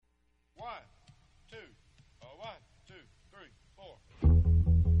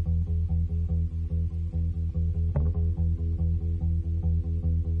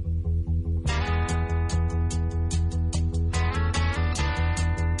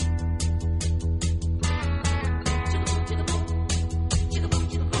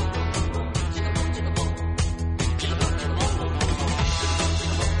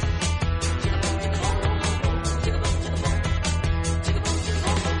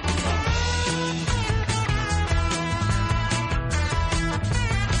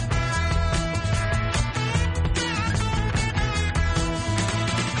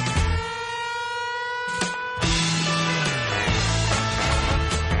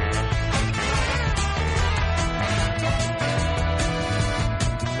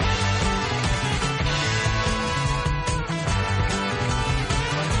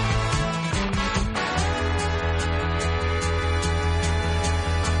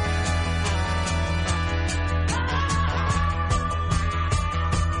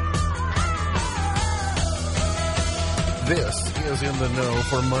This is In the Know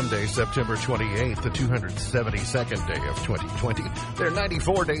for Monday, September 28th, the 272nd day of 2020. There are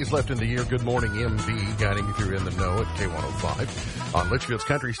 94 days left in the year. Good morning, MV, guiding you through In the Know at K105. On Litchfield's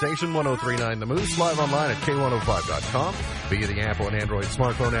Country Station, 103.9 The Moose, live online at K105.com, via the Apple and Android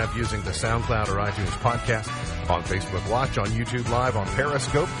smartphone app using the SoundCloud or iTunes podcast, on Facebook Watch, on YouTube Live, on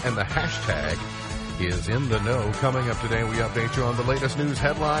Periscope, and the hashtag is In the Know. Coming up today, we update you on the latest news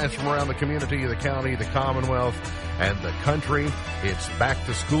headlines from around the community, the county, the Commonwealth, and the country. It's back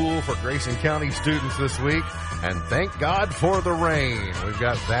to school for Grayson County students this week, and thank God for the rain. We've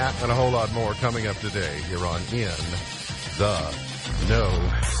got that and a whole lot more coming up today here on In the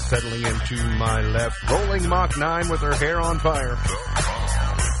Know. Settling into my left, rolling Mach 9 with her hair on fire,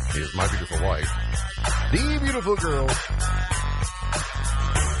 is my beautiful wife, the beautiful girl.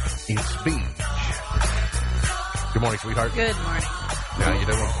 It's Beach. Good morning, sweetheart. Good morning. How you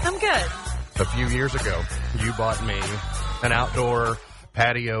doing? I'm good. A few years ago, you bought me an outdoor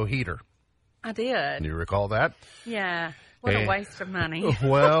patio heater. I did. Do you recall that? Yeah. What a waste of money.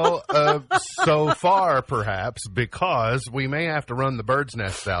 Well, so far, perhaps, because we may have to run the bird's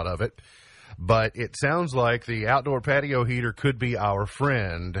nest out of it. But it sounds like the outdoor patio heater could be our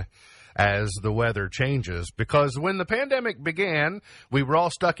friend as the weather changes, because when the pandemic began, we were all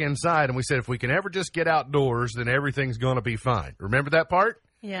stuck inside, and we said if we can ever just get outdoors, then everything's going to be fine. Remember that part?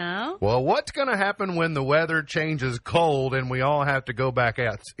 Yeah. Well, what's going to happen when the weather changes cold and we all have to go back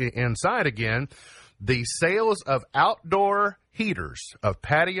inside again? The sales of outdoor heaters, of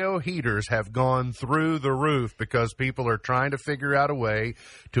patio heaters, have gone through the roof because people are trying to figure out a way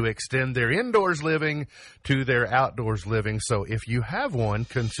to extend their indoors living to their outdoors living. So if you have one,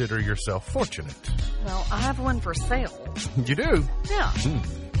 consider yourself fortunate. Well, I have one for sale. You do? Yeah.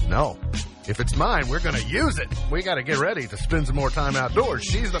 No. If it's mine, we're going to use it. We got to get ready to spend some more time outdoors.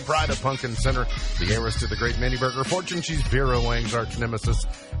 She's the pride of Pumpkin Center, the heiress to the great mini burger fortune. She's Vera Wang's arch nemesis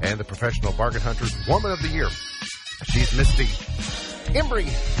and the professional bargain hunter's woman of the year. She's Misty Embry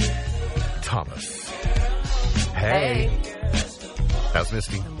Thomas. Hey. How's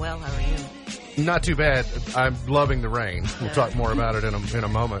Misty? I'm well. How are you? Not too bad. I'm loving the rain. We'll talk more about it in a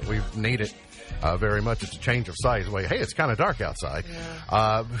moment. We need it. Very much. It's a change of size. Hey, it's kind of dark outside.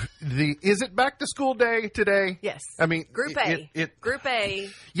 Yeah. Is it back to school day today? Yes. I mean, Group A. Group A.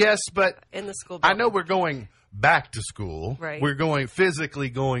 Yes, but in the school building. I know we're going back to school. Right. We're physically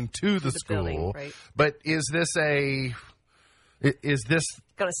going to the school. Building, right. But is this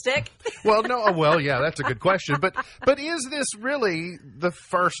going to stick? Well, no. Well, yeah, that's a good question. But is this really the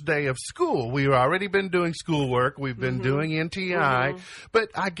first day of school? We've already been doing schoolwork. We've been doing NTI. But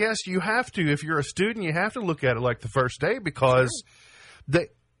I guess you have to, if you're a student, you have to look at it like the first day, because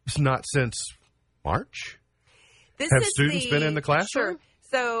it's not since March. Have students been in the classroom? Sure.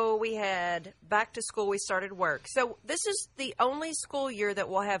 So we had back to school. We started work. So this is the only school year that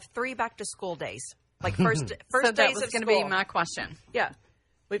we'll have 3 back to school days. Like first so days of that was going to be school. my question. Yeah.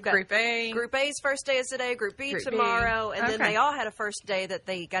 We've got Group A. Group A's first day is today, Group B tomorrow, and then they all had a first day that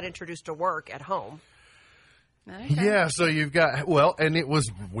they got introduced to work at home. Okay. Yeah, so you've got, and it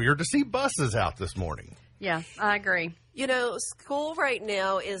was weird to see buses out this morning. Yeah, I agree. You know, school right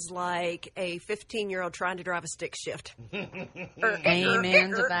now is like a 15-year-old trying to drive a stick shift.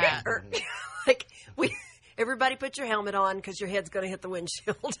 Amen to that. Like, everybody put your helmet on because your head's going to hit the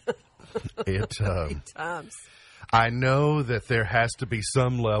windshield. Times. I know that there has to be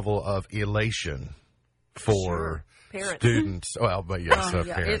some level of elation for students. Well, but yes,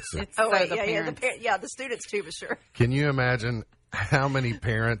 parents. The students too, for sure. Can you imagine how many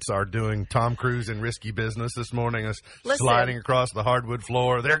parents are doing Tom Cruise in Risky Business this morning, sliding across the hardwood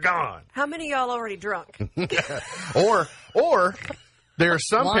floor? They're gone. How many of y'all already drunk? Or there are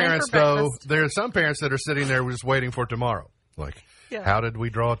some parents, though. There are some parents that are sitting there just waiting for tomorrow. Like, how did we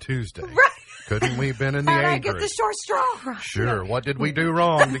draw Tuesday? Right. Couldn't we have been in the A group? How did I get the short straw? Sure. What did we do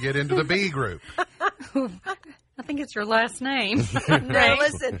wrong to get into the B group? I think it's your last name. No,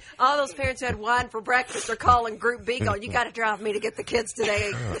 listen. All those parents who had wine for breakfast are calling Group B going, you got to drive me to get the kids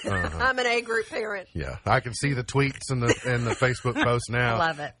today. I'm an A group parent. Yeah. I can see the tweets and the Facebook posts now. I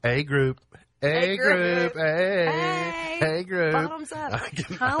love it. A group. A group. A group. Bottoms up.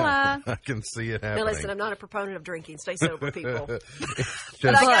 I can see it happening. Now, listen, I'm not a proponent of drinking. Stay sober, people. But Just,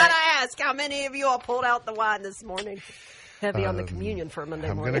 I got to ask, how many of you all pulled out the wine this morning? Heavy on the communion for a Monday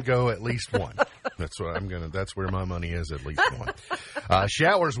morning. I'm going to go at least one. That's where my money is, at least one.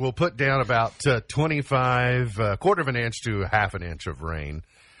 Showers will put down about 25, quarter of an inch to half an inch of rain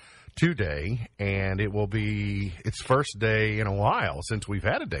today, and it will be its first day in a while since we've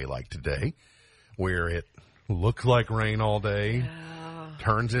had a day like today where it looked like rain all day,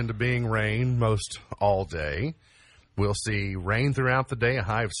 turns into being rain most all day. We'll see rain throughout the day, a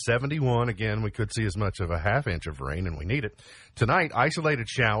high of 71. Again, we could see as much of a half inch of rain, and we need it. Tonight, isolated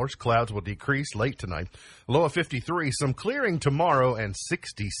showers. Clouds will decrease late tonight. Low of 53. Some clearing tomorrow, and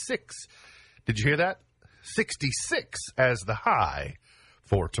 66. Did you hear that? 66 as the high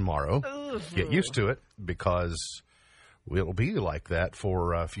for tomorrow. Get used to it, because it'll be like that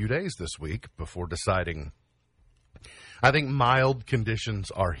for a few days this week before deciding. I think mild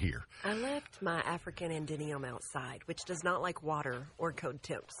conditions are here. I left my African Endymium outside, which does not like water or cold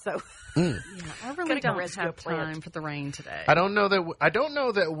temps. So Yeah, I really Gotta go don't rescue a have plant. time for the rain today. I don't know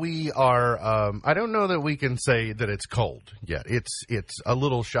that we are. I don't know that we can say that it's cold yet. It's a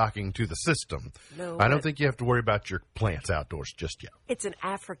little shocking to the system. No, I don't but- think you have to worry about your plants outdoors just yet. it's an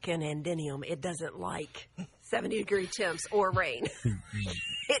African Endymium. It doesn't like 70-degree temps or rain.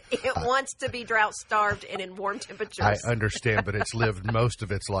 It wants to be drought-starved and in warm temperatures. I understand, but it's lived most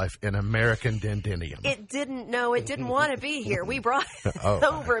of its life in American Dendinium. It didn't know. It didn't want to be here. We brought it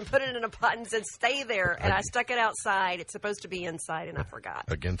over and put it in a pot and said, stay there. And I stuck it outside. It's supposed to be inside, and I forgot.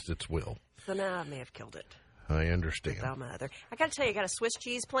 Against its will. So now I may have killed it. I understand. Without my other. I got to tell you, I got a Swiss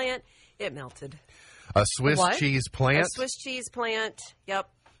cheese plant. It melted. A Swiss What? cheese A plant. Swiss cheese plant. Yep.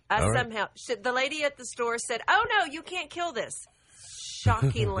 I All right. somehow, the lady at the store said, oh, no, you can't kill this.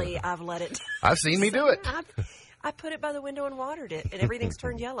 Shockingly, I've let it. I've seen me do it. I put it by the window and watered it, and everything's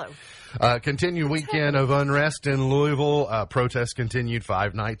turned yellow. Continued weekend of unrest in Louisville. Protests continued,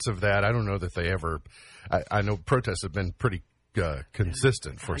 5 nights of that. I don't know that they ever. I know protests have been pretty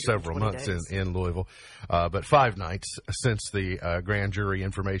consistent for several 120 months days. in Louisville, but 5 nights since the grand jury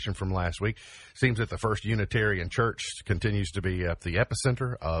information from last week. Seems that the First Unitarian Church continues to be at the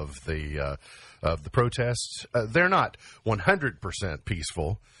epicenter of the protests. They're not 100%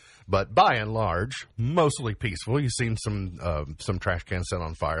 peaceful, but by and large, mostly peaceful. You've seen some trash cans set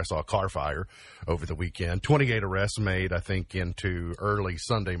on fire. I saw a car fire over the weekend. 28 arrests made, I think, into early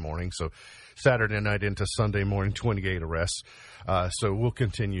Sunday morning. So Saturday night into Sunday morning, 28 arrests. So we'll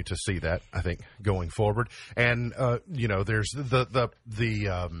continue to see that, I think, going forward. And, there's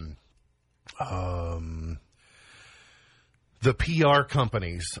the PR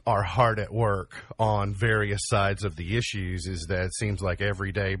companies are hard at work on various sides of the issues. Is that it seems like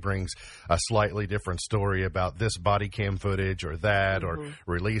every day brings a slightly different story about this body cam footage or that, or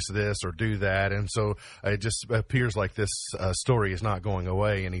release this or do that. And so it just appears like this story is not going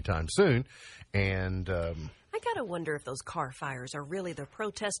away anytime soon. And I gotta wonder if those car fires are really the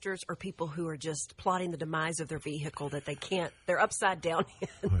protesters or people who are just plotting the demise of their vehicle that they can't. They're upside down.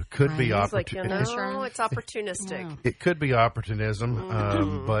 it could be Right. It's like, opportunism. no, it's opportunistic. Yeah. It could be opportunism,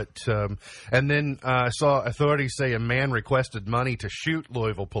 and then I saw authorities say a man requested money to shoot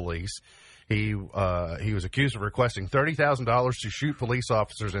Louisville police. He was accused of requesting $30,000 to shoot police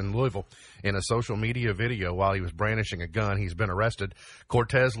officers in Louisville in a social media video while he was brandishing a gun. He's been arrested.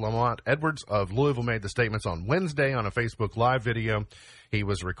 Cortez Lamont Edwards of Louisville made the statements on Wednesday on a Facebook Live video. He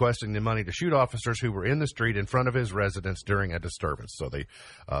was requesting the money to shoot officers who were in the street in front of his residence during a disturbance. So they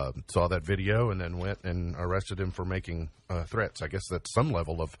saw that video and then went and arrested him for making threats. I guess that's some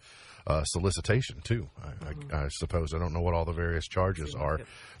level of solicitation, too, I suppose. I don't know what all the various charges are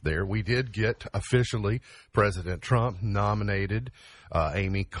there. We did get officially President Trump nominated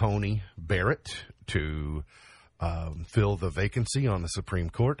Amy Coney Barrett to fill the vacancy on the Supreme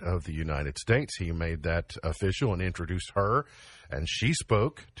Court of the United States. He made that official and introduced her, and she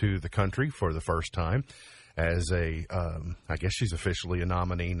spoke to the country for the first time as I guess she's officially a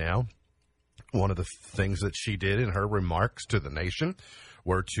nominee now. One of the things that she did in her remarks to the nation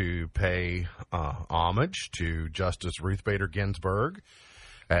were to pay homage to Justice Ruth Bader Ginsburg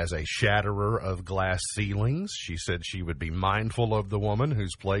as a shatterer of glass ceilings. She said she would be mindful of the woman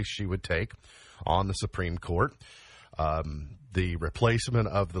whose place she would take on the Supreme Court. The replacement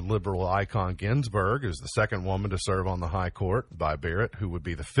of the liberal icon Ginsburg is the second woman to serve on the high court by Barrett, who would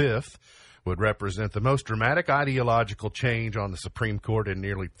be the fifth, would represent the most dramatic ideological change on the Supreme Court in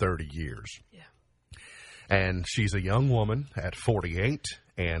nearly 30 years. And she's a young woman at 48.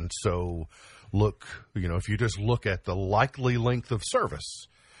 And so if you just look at the likely length of service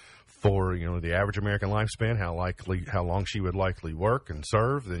for, the average American lifespan, how long she would likely work and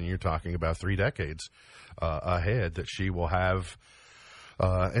serve, then you're talking about 3 decades ahead that she will have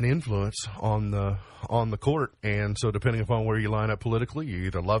an influence on the court. And so depending upon where you line up politically, you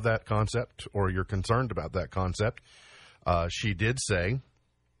either love that concept or you're concerned about that concept. She did say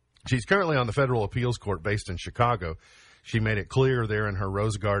she's currently on the federal appeals court based in Chicago. She made it clear there in her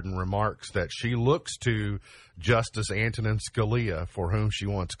Rose Garden remarks that she looks to Justice Antonin Scalia, for whom she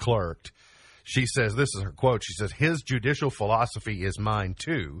once clerked. She says, this is her quote, she says, his judicial philosophy is mine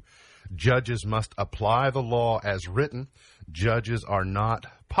too. Judges must apply the law as written. Judges are not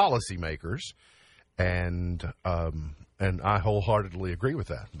policymakers, and I wholeheartedly agree with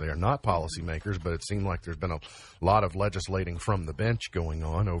that. They are not policymakers, but it seemed like there's been a lot of legislating from the bench going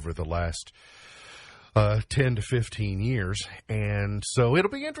on over the last 10 to 15 years. And so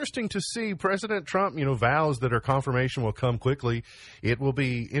it'll be interesting to see. President Trump, vows that her confirmation will come quickly. It will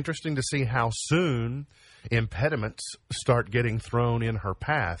be interesting to see how soon impediments start getting thrown in her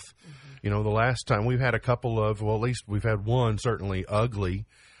path. The last time we've had a couple of, well, at least we've had one certainly ugly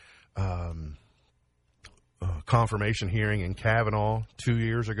confirmation hearing in Kavanaugh 2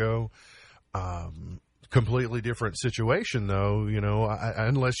 years ago. Completely different situation, though.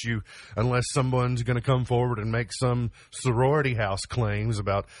 Unless someone's going to come forward and make some sorority house claims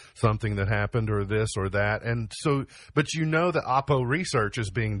about something that happened or this or that, and so, but that Oppo research is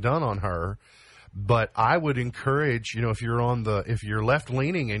being done on her. But I would encourage, if you're left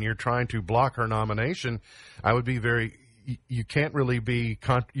leaning and you're trying to block her nomination, I would be you can't really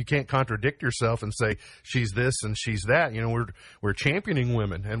you can't contradict yourself and say she's this and she's that. We're championing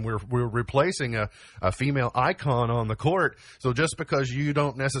women, and we're replacing a female icon on the court. So just because you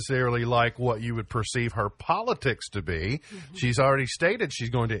don't necessarily like what you would perceive her politics to be, she's already stated she's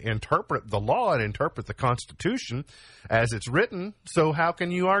going to interpret the law and interpret the Constitution as it's written. So how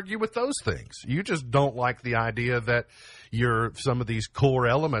can you argue with those things? You just don't like the idea that some of these core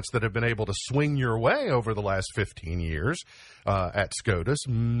elements that have been able to swing your way over the last 15 years at SCOTUS,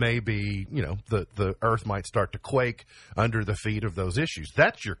 maybe, the earth might start to quake under the feet of those issues.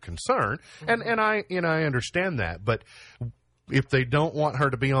 That's your concern. And I understand that. But if they don't want her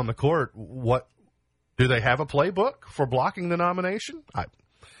to be on the court, what do they have a playbook for blocking the nomination?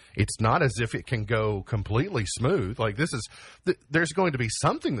 It's not as if it can go completely smooth. Like there's going to be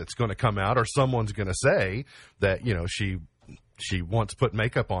something that's going to come out, or someone's going to say that, she once put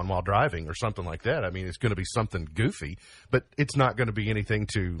makeup on while driving or something like that. I mean, it's going to be something goofy, but it's not going to be anything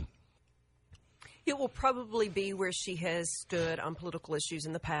to... It will probably be where she has stood on political issues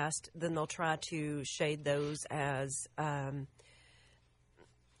in the past. Then they'll try to shade those as, I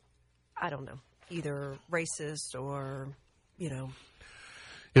don't know, either racist or,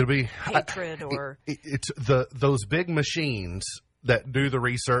 It'll be hatred or it's those big machines that do the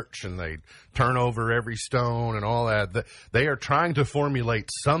research and they turn over every stone and all that. They are trying to formulate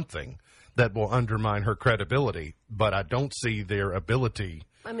something that will undermine her credibility, but I don't see their ability.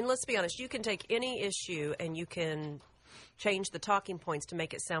 I mean, let's be honest. You can take any issue and you can change the talking points to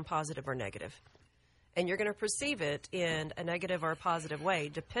make it sound positive or negative. And you're going to perceive it in a negative or a positive way,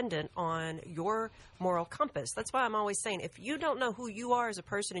 dependent on your moral compass. That's why I'm always saying, if you don't know who you are as a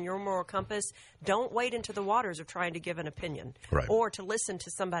person in your moral compass, don't wade into the waters of trying to give an opinion or to listen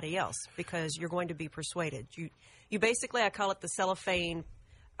to somebody else, because you're going to be persuaded. You basically, I call it the cellophane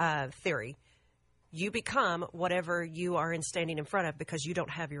theory. You become whatever you are standing in front of because you don't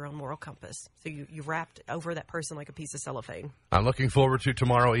have your own moral compass. So you wrapped over that person like a piece of cellophane. I'm looking forward to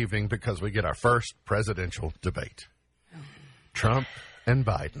tomorrow evening because we get our first presidential debate. Trump and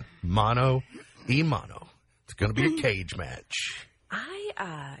Biden. Mano y mano. It's going to be a cage match.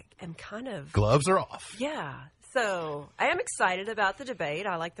 I am kind of... Gloves are off. Yeah. So I am excited about the debate.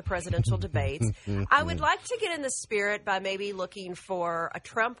 I like the presidential debates. I would like to get in the spirit by maybe looking for a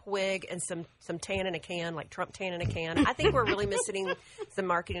Trump wig and some tan in a can, like Trump tan in a can. I think we're really missing some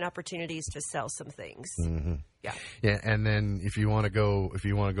marketing opportunities to sell some things. Mm-hmm. Yeah. Yeah, and then if you want to go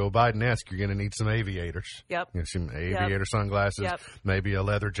Biden-esque, you're going to need some aviators. Yep. Some aviator sunglasses, maybe a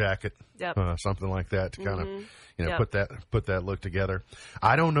leather jacket, something like that to kind of put that look together.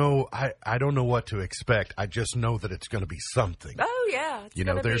 I don't know. I don't know what to expect. I just know that it's going to be something. Oh yeah.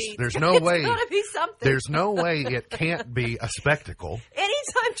 There's no way. It's going to be something. There's no way it can't be a spectacle.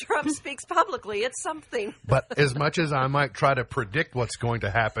 Anytime Trump speaks publicly, it's something. But as much as I might try to predict what's going to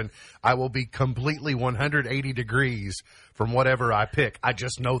happen, I will be completely 180 degrees from whatever I pick. I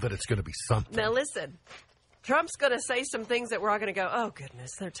just know that it's going to be something. Now listen. Trump's going to say some things that we're all going to go, oh, goodness,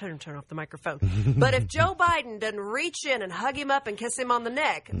 they're turn off the microphone. But if Joe Biden doesn't reach in and hug him up and kiss him on the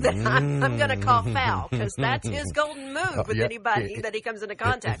neck, then I'm going to call foul, because that's his golden move with anybody that he comes into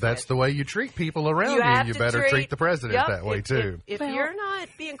contact if that's with. the way you treat people around you better treat the president that way, too. If you're not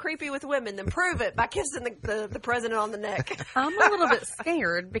being creepy with women, then prove it by kissing the president on the neck. I'm a little bit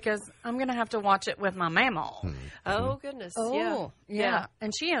scared because I'm going to have to watch it with my mamaw. Oh, goodness. Oh, yeah.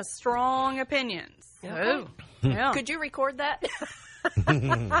 And she has strong opinions. Okay. Yeah. Could you record that?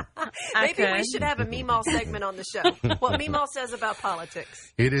 Maybe we should have a Meemaw segment on the show. What Meemaw says about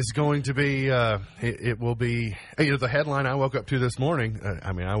politics. It is going to be, it will be, the headline I woke up to this morning,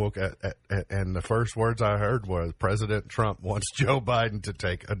 I woke at and the first words I heard were President Trump wants Joe Biden to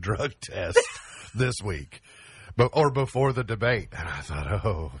take a drug test this week, or before the debate. And I thought,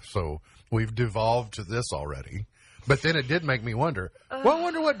 oh, so we've devolved to this already. But then it did make me wonder, I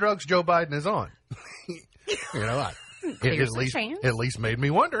wonder what drugs Joe Biden is on. It at least made me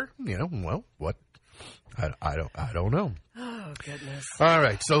wonder, what? I don't know. Oh, goodness. All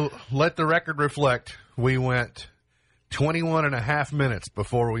right. So let the record reflect. We went 21 and a half minutes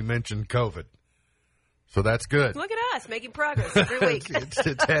before we mentioned COVID. So that's good. Look at us making progress every week.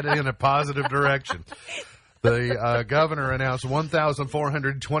 it's headed in a positive direction. The governor announced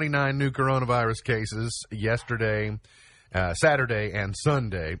 1,429 new coronavirus cases yesterday, Saturday, and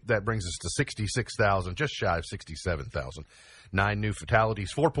Sunday. That brings us to 66,000, just shy of 67,000. 9 new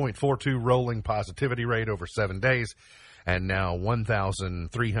fatalities, 4.42 rolling positivity rate over 7 days, and now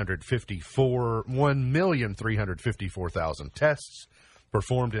 1,354,000 tests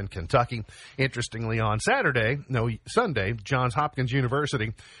performed in Kentucky. Interestingly, Sunday, Johns Hopkins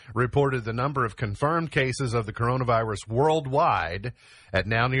University reported the number of confirmed cases of the coronavirus worldwide at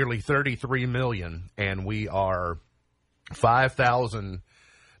now nearly 33 million, and we are 5,000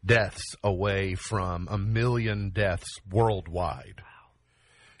 deaths away from 1 million deaths worldwide. Wow.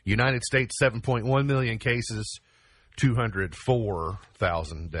 United States, 7.1 million cases,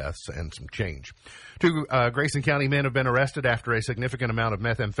 204,000 deaths and some change. 2 Grayson County men have been arrested after a significant amount of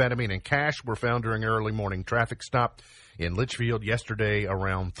methamphetamine and cash were found during an early morning traffic stop in Litchfield yesterday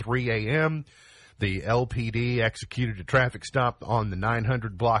around 3 a.m. The LPD executed a traffic stop on the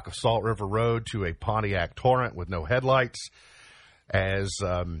 900 block of Salt River Road to a Pontiac Torrent with no headlights. As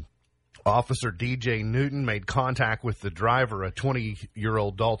Officer DJ Newton made contact with the driver, a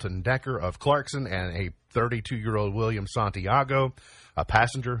 20-year-old Dalton Decker of Clarkson, and a 32-year-old William Santiago, a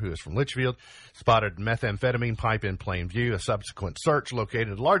passenger who is from Litchfield, spotted methamphetamine pipe in plain view. A subsequent search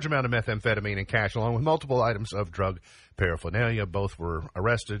located a large amount of methamphetamine and cash, along with multiple items of drug paraphernalia. Both were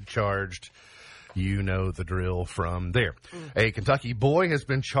arrested, charged. You know the drill from there. A Kentucky boy has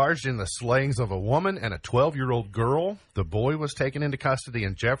been charged in the slayings of a woman and a 12-year-old girl. The boy was taken into custody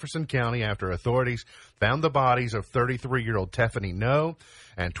in Jefferson County after authorities found the bodies of 33-year-old Tiffany No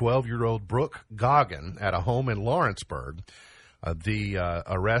and 12-year-old Brooke Goggin at a home in Lawrenceburg. The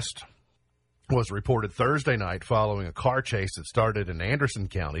arrest was reported Thursday night following a car chase that started in Anderson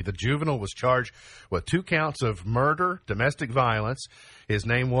County. The juvenile was charged with 2 counts of murder, domestic violence. His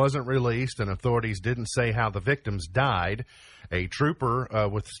name wasn't released, and authorities didn't say how the victims died. A trooper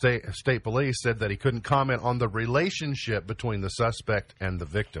with state police said that he couldn't comment on the relationship between the suspect and the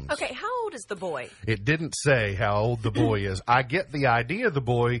victims. Okay, how old is the boy? It didn't say how old the boy is. I get the idea the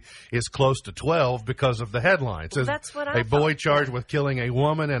boy is close to 12 because of the headline. It says that's what I a boy thought. charged with killing a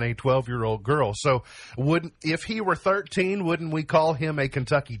woman and a 12-year-old girl. So if he were 13, wouldn't we call him a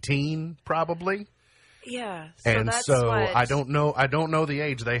Kentucky teen? Probably. Yeah. I don't know the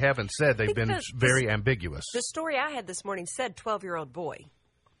age. They haven't said. They've been very ambiguous. The story I had this morning said 12-year-old boy.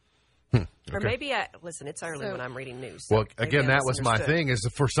 Okay. Or maybe listen, it's early when I'm reading news. So well, again, that was my thing, is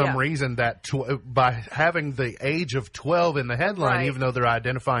for some reason that by having the age of 12 in the headline, even though they're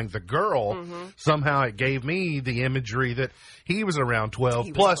identifying the girl, somehow it gave me the imagery that he was around 12.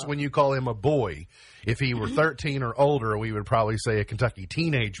 Plus, when you call him a boy, if he were 13 or older, we would probably say a Kentucky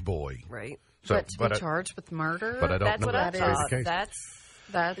teenage boy. Right. So, but to be charged with murder? But I don't That's know what I thought.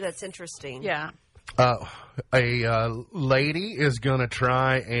 That's That's interesting. Yeah. A lady is going to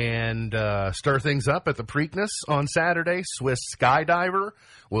try and stir things up at the Preakness on Saturday. Swiss skydiver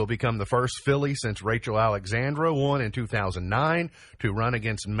will become the first filly since Rachel Alexandra won in 2009 to run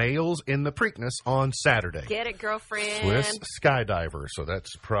against males in the Preakness on Saturday. Get it, girlfriend. Swiss skydiver. So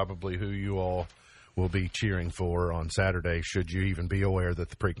that's probably who you all will be cheering for on Saturday, should you even be aware that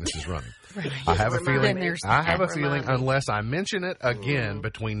the Preakness is running. I have a feeling, unless I mention it again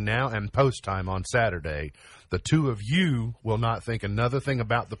between now and post time on Saturday, the two of you will not think another thing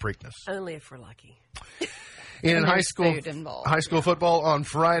about the Preakness. Only if we're lucky. In high school football on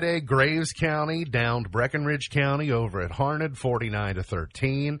Friday, Graves County downed Breckinridge County over at Harned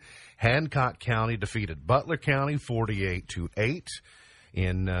 49-13. Hancock County defeated Butler County 48-8.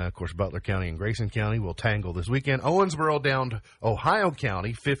 Of course, Butler County and Grayson County will tangle this weekend. Owensboro downed Ohio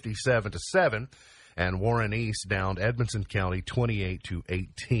County 57-7, and Warren East downed Edmonson County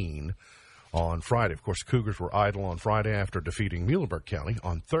 28-18 on Friday. Of course, Cougars were idle on Friday after defeating Muhlenberg County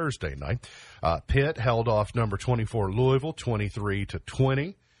on Thursday night. Pitt held off number 24 Louisville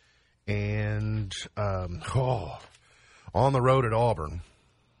 23-20, and on the road at Auburn.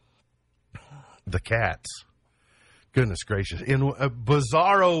 The Cats, goodness gracious, in a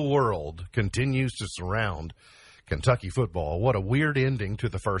bizarro world continues to surround Kentucky football. What a weird ending to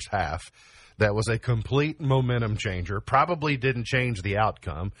the first half. That was a complete momentum changer. Probably didn't change the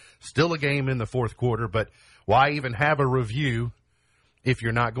outcome. Still a game in the fourth quarter, but why even have a review if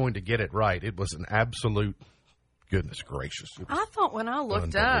you're not going to get it right? It was an absolute, goodness gracious. I thought when I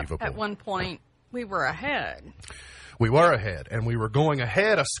looked up at one point, we were ahead. We were ahead, and we were going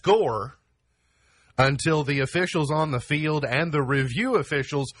ahead a score until the officials on the field and the review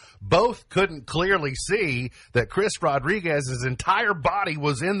officials both couldn't clearly see that Chris Rodriguez's entire body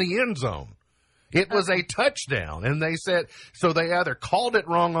was in the end zone. It was a touchdown, and they said, so they either called it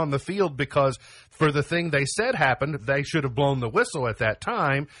wrong on the field because for the thing they said happened, they should have blown the whistle at that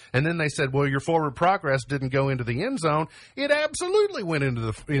time, and then they said, well, your forward progress didn't go into the end zone. It absolutely went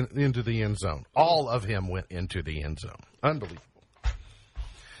into the end zone. All of him went into the end zone. Unbelievable.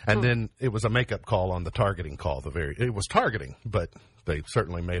 And then it was a makeup call on the targeting call. It was targeting, but they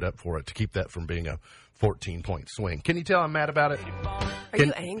certainly made up for it to keep that from being a 14-point swing. Can you tell I'm mad about it? Are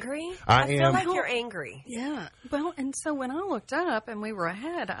you angry? I feel am. like you're angry. Yeah. Well, and so when I looked up and we were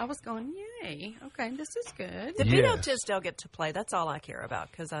ahead, I was going, yay, okay, this is good. Did Vito Tisdale get to play? That's all I care about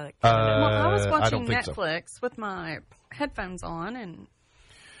because well, I was watching Netflix with my headphones on, and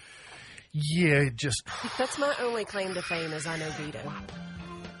just that's my only claim to fame is I know Vito.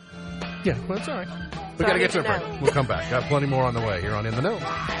 Yeah, well, that's all right. We got to get to a break. We'll come back. Got plenty more on the way here on In the Know.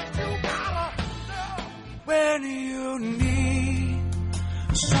 When you need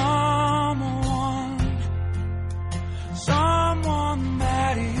someone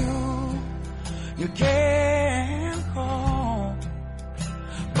that you can call,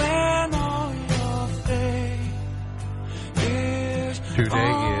 when all your faith is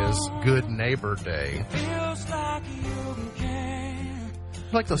today is Good Neighbor Day. feels like you can.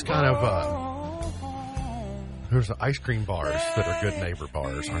 Like those kind of there's the ice cream bars that are Good Neighbor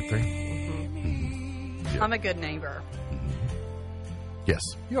bars, aren't they? Yeah. I'm a good neighbor. Yes,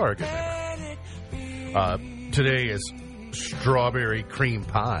 you are a good neighbor. Today is Strawberry Cream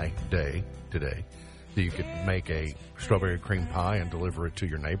Pie Day today. So you could make a strawberry cream pie and deliver it to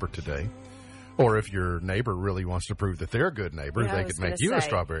your neighbor today. Or if your neighbor really wants to prove that they're a good neighbor, they could make you a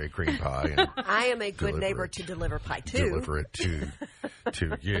strawberry cream pie. And I am a good neighbor to deliver pie too. Deliver it to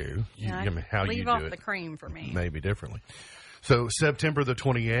you. How leave you do off it the cream for me. maybe differently. So September the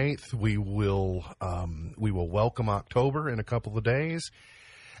 28th, we will welcome October in a couple of days,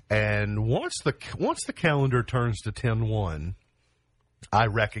 and once the calendar turns to 10/1, I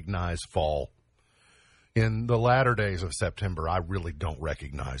recognize fall. In the latter days of September, I really don't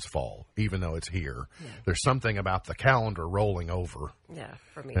recognize fall, even though it's here. Yeah. There's something about the calendar rolling over. Yeah,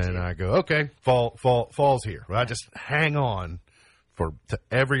 for me and too. I go, okay, fall's here. I just hang on to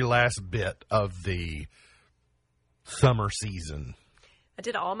every last bit of the summer season. I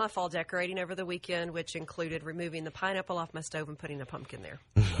did all my fall decorating over the weekend, which included removing the pineapple off my stove and putting a pumpkin there.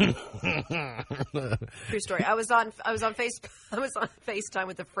 True story. I was on FaceTime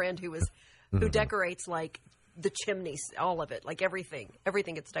with a friend who decorates like the chimneys, all of it, like everything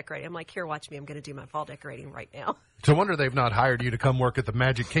gets decorated. I'm like, here, watch me. I'm going to do my fall decorating right now. It's a wonder they've not hired you to come work at the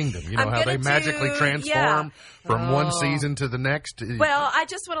Magic Kingdom. You know how they magically transform from one season to the next? Well, I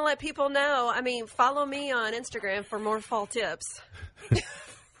just want to let people know. I mean, follow me on Instagram for more fall tips.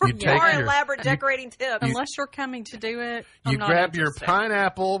 More elaborate decorating tips. Unless you're coming to do it, you grab your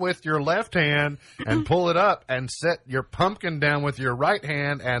pineapple with your left hand and pull it up and set your pumpkin down with your right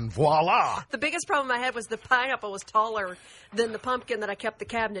hand, and voila. The biggest problem I had was the pineapple was taller than the pumpkin that I kept the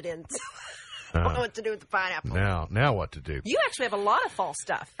cabinet in. I don't know what to do with the pineapple. Now what to do? You actually have a lot of fall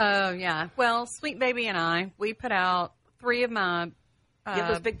stuff. Oh, yeah. Well, Sweet Baby and I, we put out 3 of my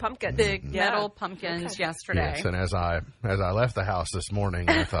those big pumpkins. Big metal pumpkins yesterday. Yes, and as I left the house this morning,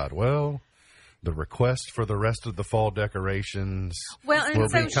 I thought, well, the request for the rest of the fall decorations will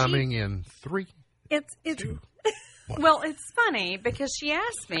be coming in 3. It's well, it's funny because she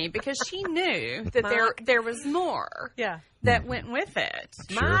asked me because she knew that there was more that went with it.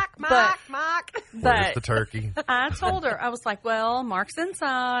 Sure. Mark. Where's the turkey? I told her, I was like, well, Mark's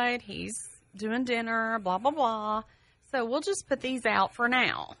inside. He's doing dinner, blah, blah, blah. So we'll just put these out for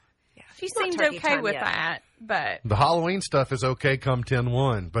now. Yeah. She seemed okay with that, but the Halloween stuff is okay come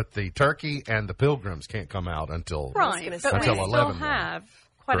 10/1, but the turkey and the pilgrims can't come out until but until we 11. Still have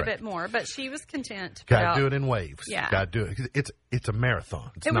quite a bit more, but she was content to Got to do it in waves. Yeah, got to do it. It's a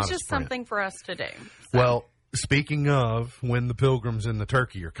marathon. It was just something for us to do. So. Well, speaking of when the pilgrims and the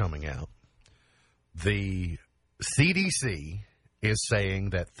turkey are coming out, the CDC is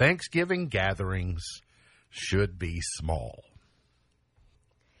saying that Thanksgiving gatherings should be small.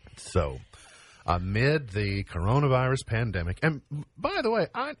 So, amid the coronavirus pandemic, and by the way,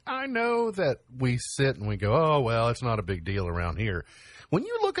 I know that we sit and we go, oh, well, it's not a big deal around here. When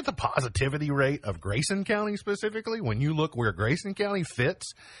you look at the positivity rate of Grayson County specifically, when you look where Grayson County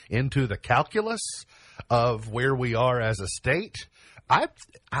fits into the calculus of where we are as a state, I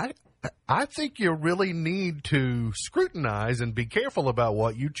think you really need to scrutinize and be careful about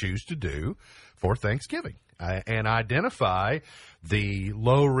what you choose to do for Thanksgiving and identify the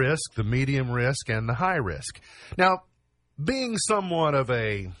low risk, the medium risk, and the high risk. Now, being somewhat of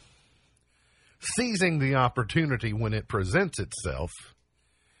a seizing the opportunity when it presents itself,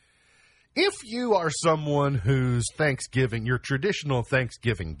 if you are someone whose Thanksgiving, your traditional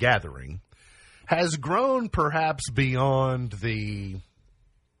Thanksgiving gathering, has grown perhaps beyond the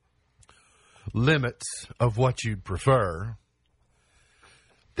limits of what you'd prefer,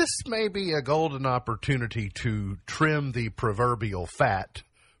 this may be a golden opportunity to trim the proverbial fat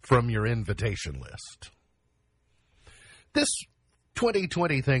from your invitation list. This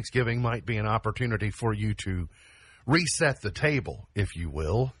 2020 Thanksgiving might be an opportunity for you to reset the table, if you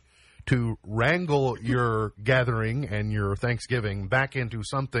will, to wrangle your gathering and your Thanksgiving back into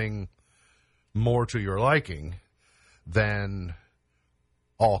something more to your liking than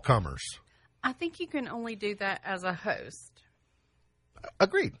all comers. I think you can only do that as a host.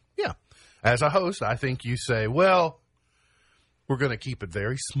 Agreed. Yeah. As a host, I think you say, well, we're going to keep it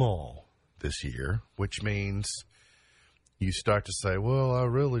very small this year, which means you start to say, well, I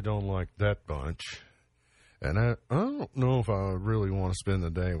really don't like that bunch. And I don't know if I really want to spend the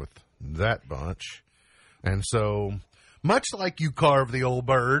day with that bunch. And so, much like you carve the old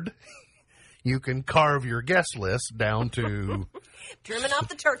bird, you can carve your guest list down to trimming off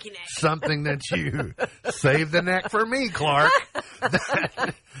the turkey neck. Something that you save the neck for me, Clark.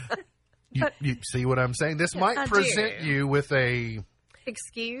 You see what I'm saying? This might present you with a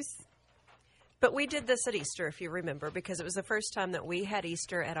excuse. But we did this at Easter, if you remember, because it was the first time that we had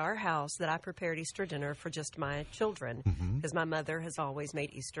Easter at our house that I prepared Easter dinner for just my children, because my mother has always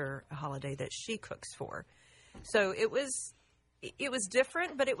made Easter a holiday that she cooks for. So it was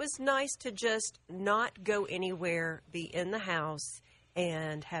different, but it was nice to just not go anywhere, be in the house,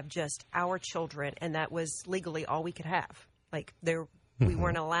 and have just our children, and that was legally all we could have. Like, we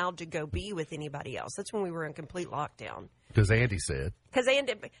weren't allowed to go be with anybody else. That's when we were in complete lockdown. Because Andy said.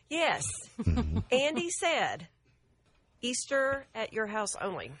 Yes. Andy said, Easter at your house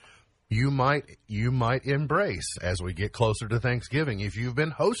only. You might embrace, as we get closer to Thanksgiving, if you've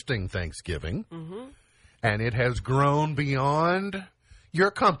been hosting Thanksgiving, and it has grown beyond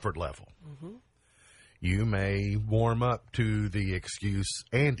your comfort level, you may warm up to the excuse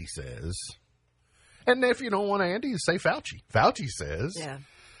Andy says. And if you don't want Andy, say Fauci. Fauci says,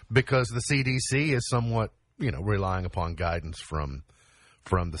 because the CDC is somewhat, relying upon guidance from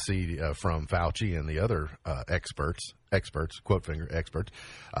Fauci and the other experts, quote finger experts.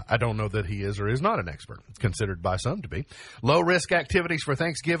 I don't know that he is or is not an expert, considered by some to be. Low-risk activities for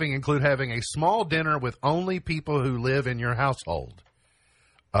Thanksgiving include having a small dinner with only people who live in your household.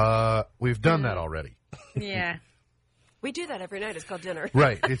 We've done that already. Yeah. We do that every night. It's called dinner.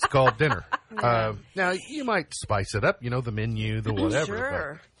 Right. It's called dinner. Now, you might spice it up, the menu, the whatever.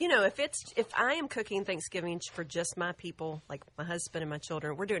 Sure. If I am cooking Thanksgiving for just my people, like my husband and my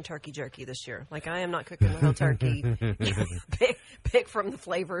children, we're doing turkey jerky this year. Like, I am not cooking the whole turkey. Pick from the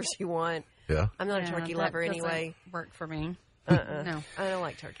flavors you want. Yeah. I'm not a turkey lover anyway. Work for me. No. I don't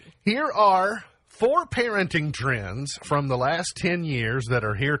like turkey. Here are 4 parenting trends from the last 10 years that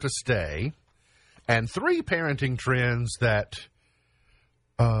are here to stay, and 3 parenting trends that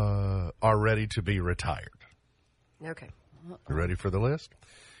are ready to be retired. Okay. You ready for the list?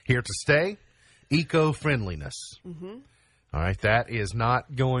 Here to stay, eco-friendliness. All right, that is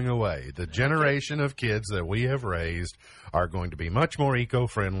not going away. The generation of kids that we have raised are going to be much more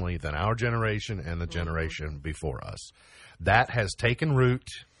eco-friendly than our generation and the generation before us. That has taken root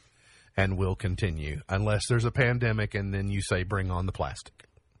and will continue unless there's a pandemic and then you say bring on the plastic.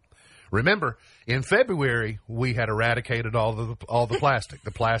 Remember, in February, we had eradicated all the plastic.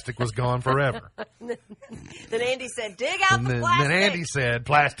 The plastic was gone forever. Then Andy said, dig out the plastic. Then Andy said,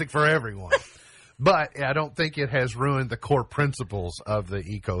 plastic for everyone. But I don't think it has ruined the core principles of the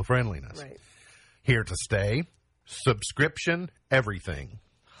eco-friendliness. Right. Here to stay, subscription, everything.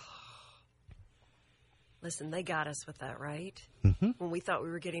 Listen, they got us with that, right? When we thought we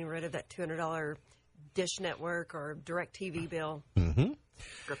were getting rid of that $200 Dish Network or DirecTV bill.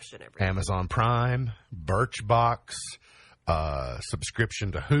 Subscription everything. Amazon Prime, Birchbox,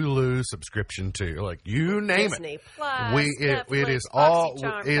 subscription to Hulu, subscription to, like, you name Disney it. Plus, It is Netflix, all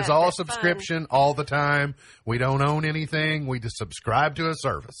Fun. subscription all the time. We don't own anything. We just subscribe to a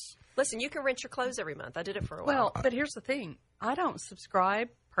service. Listen, you can rent your clothes every month. I did it for a while. Well, but here's the thing. I don't subscribe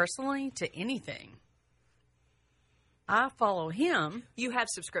personally to anything. I follow him. You have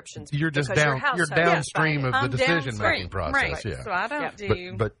subscriptions. You're just because your down. household You're is downstream of divided. the I'm decision-making downstream. process. Right. Yeah. So I don't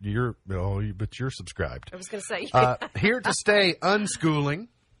do. But you're subscribed. I was going to say. Here to stay, unschooling.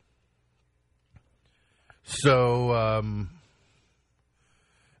 So,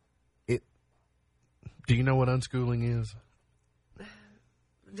 do you know what unschooling is?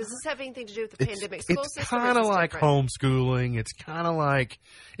 Does this have anything to do with the pandemic school It's system? kind of like homeschooling. It's kind of like,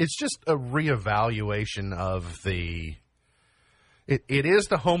 it's just a reevaluation of the, it is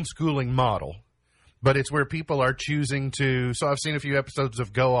the homeschooling model, but it's where people are choosing to, so I've seen a few episodes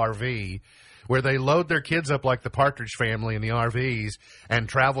of Go RV where they load their kids up like the Partridge Family in the RVs and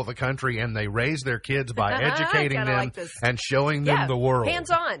travel the country, and they raise their kids by educating them like and showing them the world.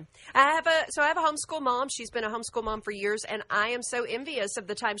 Hands-on. I have a homeschool mom. She's been a homeschool mom for years, and I am so envious of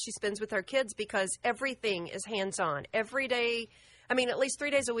the time she spends with her kids because everything is hands-on. Every day, I mean, at least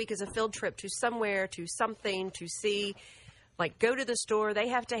 3 days a week is a field trip to somewhere, to something, to see, like go to the store. They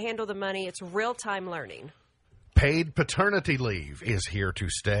have to handle the money. It's real-time learning. Paid paternity leave is here to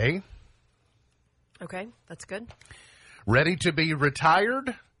stay. Okay, that's good. Ready to be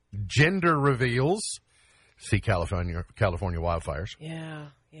retired? Gender reveals. See California wildfires. Yeah,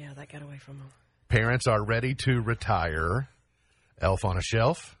 that got away from them. Parents are ready to retire. Elf on a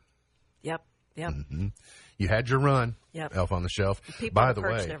Shelf. Yep. Mm-hmm. You had your run. Yep. Elf on the Shelf. People By on the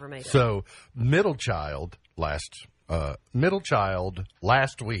Perch way, never made it. so middle child last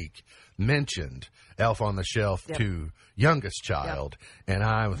week mentioned Elf on the Shelf to youngest child, and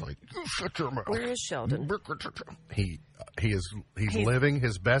I was like, "Shut your mouth." Where is Sheldon? He's living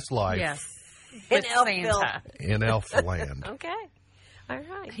his best life. Yes. In With Elfville. Santa. In Elfland. Okay. All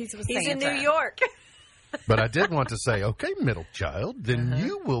right. He's with in Santa. New York. But I did want to say, okay, middle child, then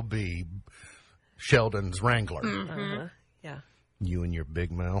you will be Sheldon's wrangler. Mm-hmm. Yeah. You and your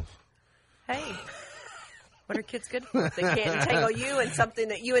big mouth. Hey. What are kids good for? They can't entangle you in something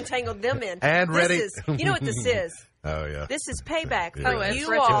that you entangled them in. And ready. You know what this is? Oh, yeah. This is payback Yeah. for Oh, it's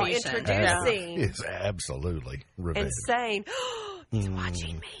you all retribution. introducing It's absolutely revenge. and saying, he's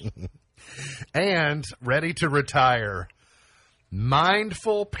watching me. And ready to retire.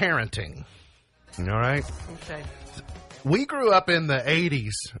 Mindful parenting. All right? Okay. We grew up in the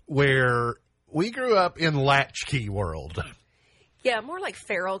 80s where we grew up in latchkey world. Yeah, more like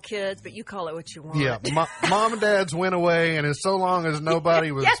feral kids, but you call it what you want. Yeah, mom and dad's went away, and as so long as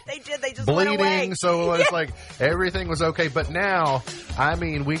nobody was Yes, they did. They just went away. bleeding, so it's like everything was okay. But now, I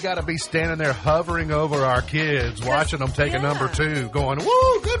mean, we got to be standing there hovering over our kids, watching them take a number 2, going,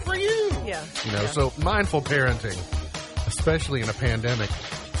 "Woo, good for you!" Yeah, So mindful parenting, especially in a pandemic.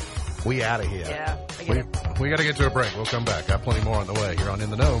 We out of here. Yeah, I get it. We got to get to a break. We'll come back. Got plenty more on the way here on In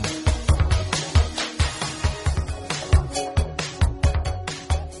the Know.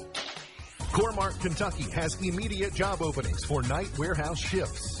 Core-Mark Kentucky has immediate job openings for night warehouse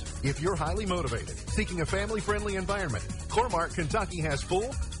shifts. If you're highly motivated, seeking a family-friendly environment, Core-Mark Kentucky has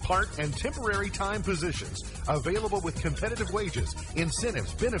full, part, and temporary time positions available with competitive wages,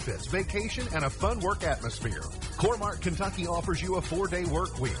 incentives, benefits, vacation, and a fun work atmosphere. Core-Mark Kentucky offers you a 4-day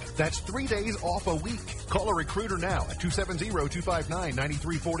work week. That's 3 days off a week. Call a recruiter now at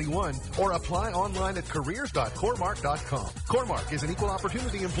 270-259-9341 or apply online at careers.coremark.com. Core-Mark is an equal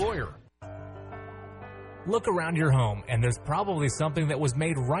opportunity employer. Look around your home, and there's probably something that was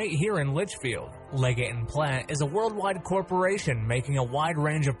made right here in Litchfield. Leggett & Platt is a worldwide corporation making a wide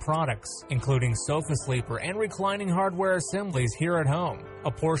range of products, including sofa sleeper and reclining hardware assemblies here at home.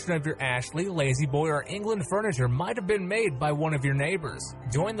 A portion of your Ashley, Lazy Boy, or England furniture might have been made by one of your neighbors.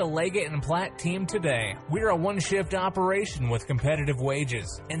 Join the Leggett & Platt team today. We're a one-shift operation with competitive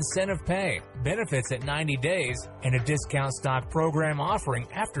wages, incentive pay, benefits at 90 days, and a discount stock program offering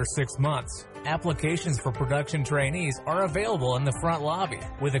after 6 months. Applications for production trainees are available in the front lobby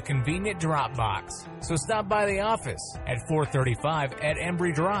with a convenient drop box. So stop by the office at 435 at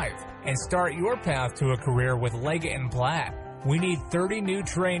Embry Drive and start your path to a career with Leggett & Platt. We need 30 new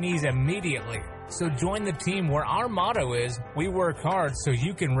trainees immediately. So join the team where our motto is, we work hard so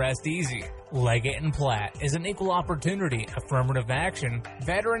you can rest easy. Leggett & Platt is an equal opportunity, affirmative action,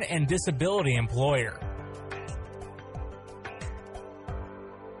 veteran and disability employer.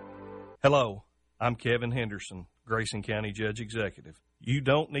 Hello, I'm Kevin Henderson, Grayson County Judge Executive. You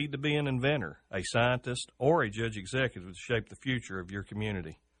don't need to be an inventor, a scientist, or a judge executive to shape the future of your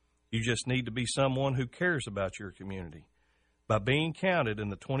community. You just need to be someone who cares about your community. By being counted in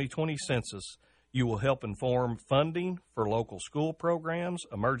the 2020 census, you will help inform funding for local school programs,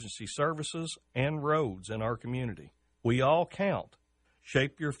 emergency services, and roads in our community. We all count.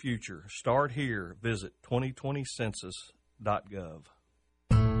 Shape your future. Start here. Visit 2020census.gov.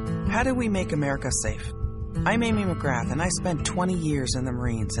 How do we make America safe? I'm Amy McGrath, and I spent 20 years in the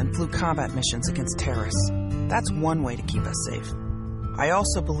Marines and flew combat missions against terrorists. That's one way to keep us safe. I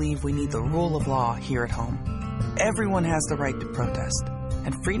also believe we need the rule of law here at home. Everyone has the right to protest,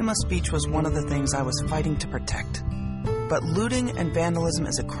 and freedom of speech was one of the things I was fighting to protect. But looting and vandalism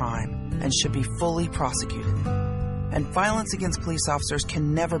is a crime and should be fully prosecuted. And violence against police officers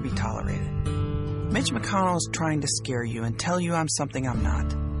can never be tolerated. Mitch McConnell is trying to scare you and tell you I'm something I'm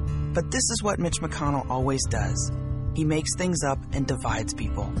not. But this is what Mitch McConnell always does. He makes things up and divides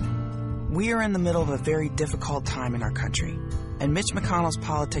people. We are in the middle of a very difficult time in our country, and Mitch McConnell's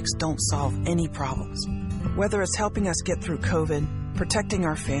politics don't solve any problems. Whether it's helping us get through COVID, protecting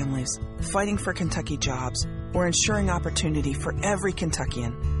our families, fighting for Kentucky jobs, or ensuring opportunity for every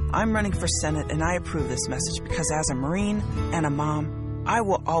Kentuckian, I'm running for Senate, and I approve this message because as a Marine and a mom, I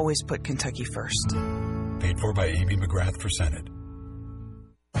will always put Kentucky first. Paid for by Amy McGrath for Senate.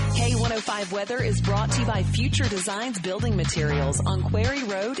 K105 Weather is brought to you by Future Designs Building Materials on Quarry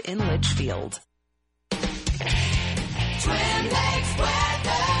Road in Litchfield. Twin Lakes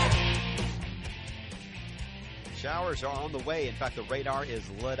weather. Showers are on the way. In fact, the radar is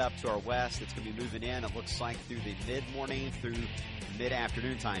lit up to our west. It's going to be moving in, it looks like, through the mid-morning through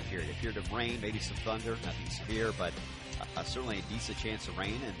mid-afternoon time period. It appeared to rain, maybe some thunder, nothing severe, but certainly a decent chance of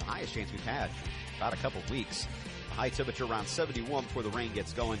rain, and the highest chance we've had about a couple of weeks. The high temperature around 71 before the rain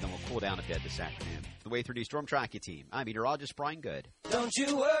gets going, then we'll cool down a bit this afternoon. The Way 3D Storm Tracker Team. I'm meteorologist Brian Good. Don't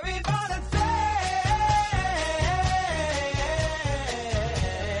you worry about a thing.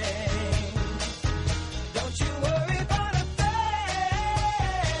 Don't you worry about a thing.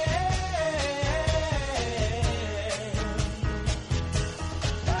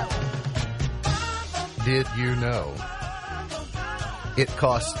 Did you know it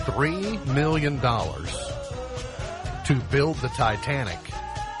cost $3 million to build the Titanic,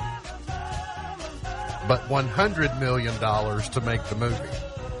 but $100 million to make the movie?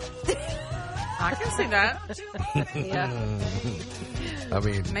 I can see that. Yeah. I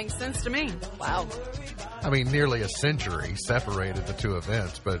mean, makes sense to me. Wow. I mean, nearly a century separated the two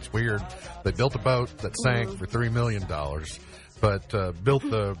events, but it's weird. They built a boat that sank for $3 million, but built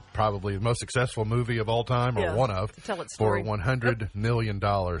the probably the most successful movie of all time, or one of, for $100 million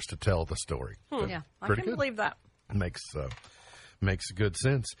to tell the story. Yeah, I can believe that. Makes good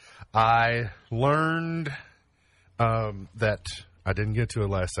sense. I learned that I didn't get to it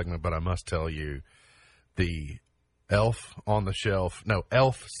last segment, but I must tell you, the Elf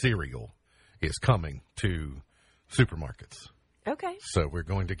cereal is coming to supermarkets. Okay. So we're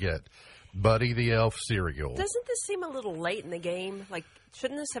going to get Buddy the Elf cereal. Doesn't this seem a little late in the game? Like,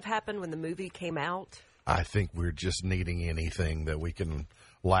 shouldn't this have happened when the movie came out? I think we're just needing anything that we can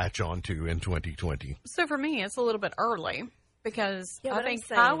latch onto in 2020. So for me, it's a little bit early because I think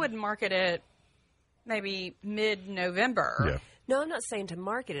I would market it maybe mid-November. Yeah. No, I'm not saying to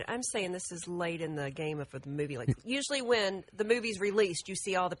market it. I'm saying this is late in the game of the movie. Like, usually when the movie's released, you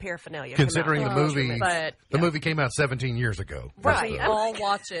see all the paraphernalia. Considering the movie came out 17 years ago. Right. I'll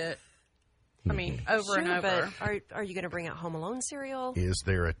watch it. I mean, over and over. But are you going to bring out Home Alone cereal? Is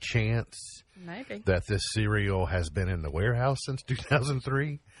there a chance that this cereal has been in the warehouse since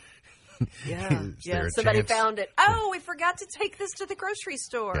 2003? Yeah. Somebody found it. Oh, we forgot to take this to the grocery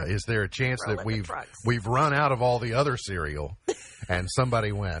store. Yeah. Is there a chance that we've run out of all the other cereal, and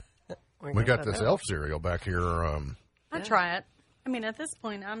somebody went, we got this Elf cereal back here. I'd try it. I mean, at this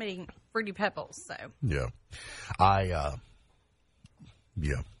point, I'm eating Fruity Pebbles, so. Yeah.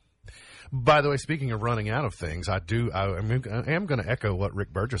 Yeah. By the way, speaking of running out of things, I am going to echo what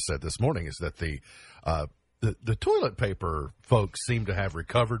Rick Burgess said this morning, is that the toilet paper folks seem to have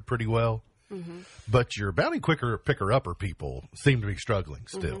recovered pretty well, but your Bounty picker-upper people seem to be struggling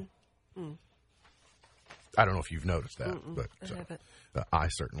still. Mm-hmm. I don't know if you've noticed that, but I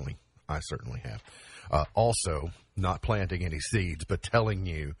certainly have. Also, not planting any seeds, but telling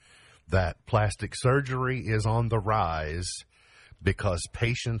you that plastic surgery is on the rise because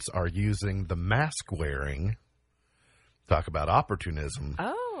patients are using the mask wearing. Talk about opportunism.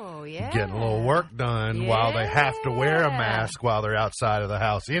 Oh, yeah. Getting a little work done while they have to wear a mask while they're outside of the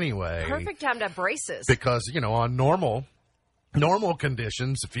house anyway. Perfect time to have braces. Because, on normal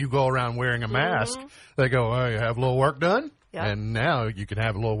conditions, if you go around wearing a mask, they go, oh, you have a little work done? Yep. And now you can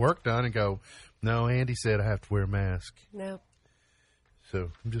have a little work done and go, no, Andy said I have to wear a mask. No. So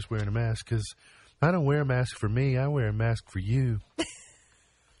I'm just wearing a mask because I don't wear a mask for me. I wear a mask for you.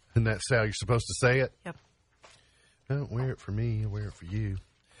 And that's how you're supposed to say it? Yep. I don't wear it for me. I wear it for you.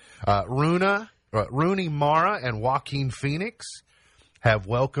 Rooney Mara and Joaquin Phoenix have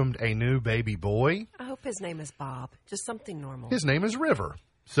welcomed a new baby boy. I hope his name is Bob. Just something normal. His name is River.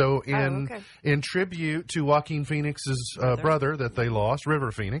 So in tribute to Joaquin Phoenix's brother that they lost,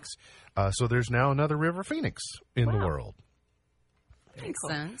 River Phoenix, so there's now another River Phoenix in the world. Makes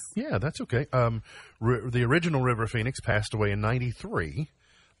sense. Yeah, that's okay. The original River Phoenix passed away in 93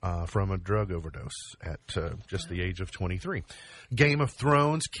 from a drug overdose at just the age of 23. Game of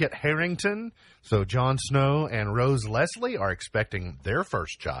Thrones, Kit Harington. So Jon Snow and Rose Leslie are expecting their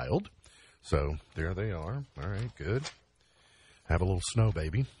first child. So there they are. All right, good. Have a little snow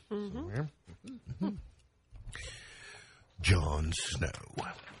baby. Mm-hmm. Jon Snow.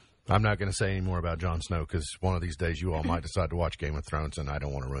 I'm not going to say any more about Jon Snow because one of these days you all might decide to watch Game of Thrones and I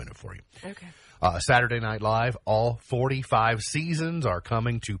don't want to ruin it for you. Okay. Saturday Night Live, all 45 seasons are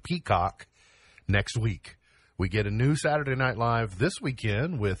coming to Peacock next week. We get a new Saturday Night Live this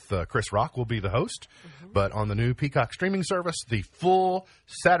weekend with Chris Rock will be the host. Mm-hmm. But on the new Peacock streaming service, the full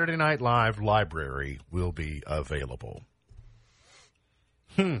Saturday Night Live library will be available.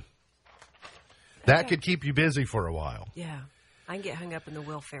 That could keep you busy for a while. Yeah. I can get hung up in the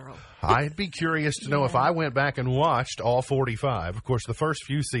Will Ferrell. I'd be curious to know if I went back and watched all 45. Of course, the first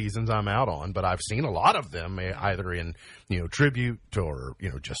few seasons I'm out on, but I've seen a lot of them either in, tribute or,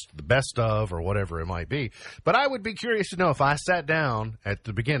 just the best of or whatever it might be. But I would be curious to know if I sat down at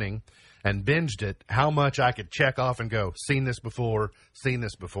the beginning and binged it, how much I could check off and go, seen this before, seen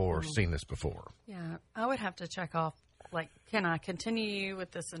this before, seen this before. Yeah, I would have to check off, can I continue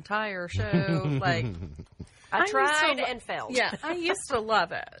with this entire show? I tried and failed. Yeah, I used to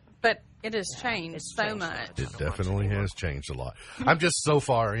love it, but it has changed so much. It definitely has changed a lot. I'm just so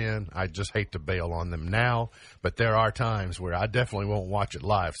far in, I just hate to bail on them now, but there are times where I definitely won't watch it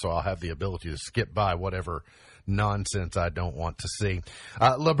live, so I'll have the ability to skip by whatever nonsense I don't want to see.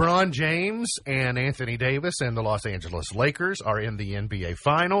 LeBron James and Anthony Davis and the Los Angeles Lakers are in the NBA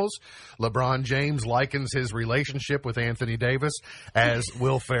Finals. LeBron James likens his relationship with Anthony Davis as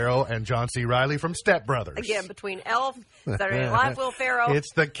Will Ferrell and John C. Reilly from Step Brothers. Again, between Elf, Saturday Night Live, Will Ferrell.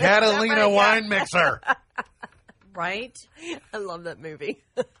 It's the Catalina wine mixer. Right? I love that movie.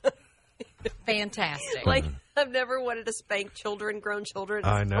 Fantastic. I've never wanted to spank grown children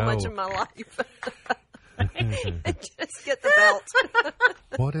I know. so much in my life. Just get the belt.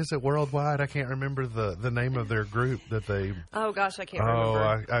 What is it, Worldwide? I can't remember the name of their group that they. Oh gosh, I can't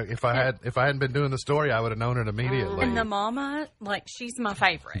remember. If I hadn't been doing the story, I would have known it immediately. And the mama, she's my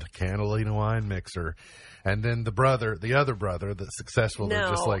favorite. The Catalina wine mixer, and then the other brother that's successful. No,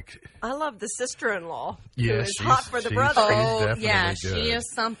 just I love the sister-in-law. Yeah, she's hot for the brother. Definitely good. She is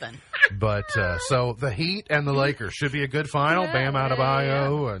something. But so the Heat and the Lakers should be a good final. Bam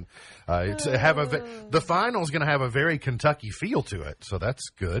Adebayo and. The final is going to have a very Kentucky feel to it, so that's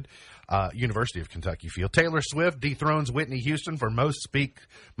good. University of Kentucky feel. Taylor Swift dethrones Whitney Houston for most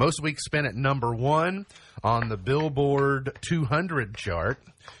weeks spent at number 1 on the Billboard 200 chart.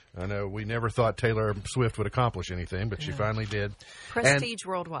 I know we never thought Taylor Swift would accomplish anything, but she finally did. Prestige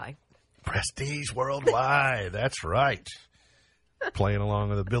worldwide. Prestige worldwide. That's right. Playing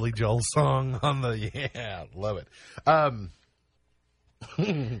along with a Billy Joel song on love it.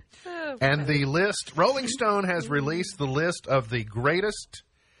 And the list, Rolling Stone has released the list of the greatest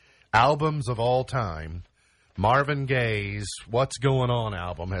albums of all time. Marvin Gaye's What's Going On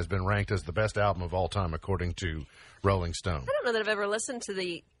album has been ranked as the best album of all time according to Rolling Stone. I don't know that I've ever listened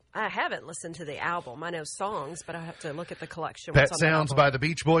to I haven't listened to the album. I know songs, but I have to look at the collection. Pet Sounds by the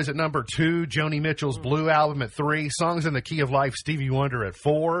Beach Boys at number 2. Joni Mitchell's Blue Album at 3. Songs in the Key of Life, Stevie Wonder at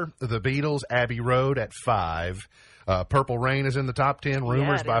 4. The Beatles, Abbey Road at 5. Purple Rain is in the top 10.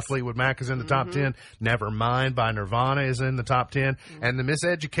 Rumors by Fleetwood Mac is in the top 10. Nevermind by Nirvana is in the top 10. And The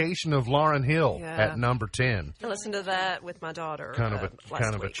Miseducation of Lauryn Hill at number 10. I listened to that with my daughter. Kind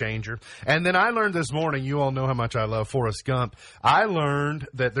of a changer. And then I learned this morning, you all know how much I love Forrest Gump. I learned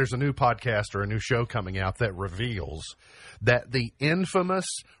that there's a new podcast or a new show coming out that reveals that the infamous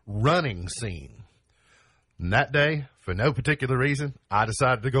running scene. And that day, for no particular reason, I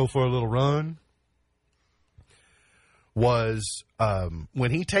decided to go for a little run. Was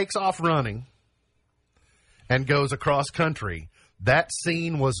when he takes off running and goes across country, that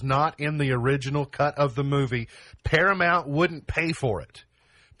scene was not in the original cut of the movie. Paramount wouldn't pay for it.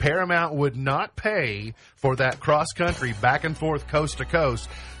 Paramount would not pay for that cross country back and forth coast to coast.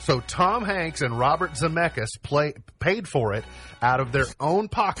 So Tom Hanks and Robert Zemeckis paid for it out of their own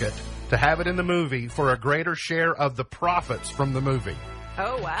pocket to have it in the movie for a greater share of the profits from the movie.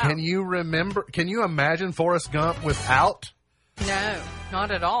 Oh, wow. Can you imagine Forrest Gump without? No,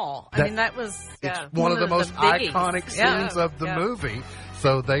 not at all. I mean, that was one of the most biggies. iconic scenes of the movie.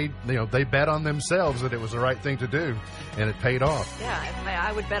 So they bet on themselves that it was the right thing to do, and it paid off. Yeah,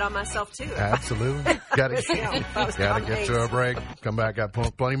 I would bet on myself too. Absolutely. Got to get to a break. Come back. Got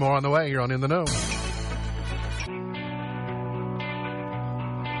plenty more on the way here on In the Know.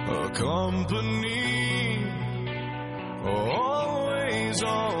 A company always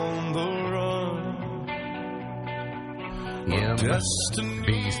on the run.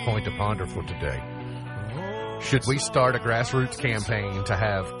 MB's point to ponder for today. Should we start a grassroots campaign to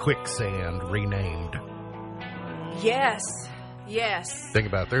have quicksand renamed? Yes. Think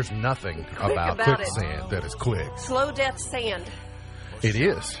about it. There's nothing about quicksand that is quick. Slow death sand. It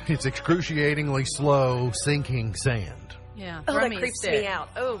is. It's excruciatingly slow sinking sand. Yeah. Oh, that creeps me out.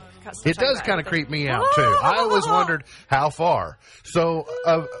 Oh, it does kind of creep me out, too. I always wondered how far. So,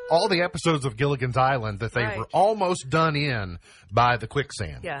 of all the episodes of Gilligan's Island that they were almost done in by the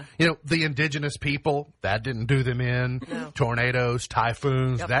quicksand. Yeah. The indigenous people, that didn't do them in. No. Tornadoes,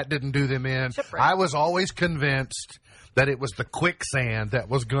 typhoons, that didn't do them in. Shipwreck. I was always convinced that it was the quicksand that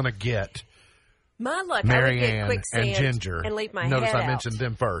was going to get my luck. Mary I would get Ann quicksand and Ginger. and leave my Notice head I mentioned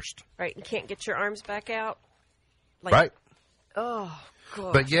them first. Right, and can't get your arms back out. Right. Oh,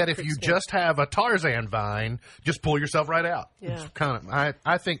 God. But yet, if you just have a Tarzan vine, just pull yourself right out. Yeah. It's kind of.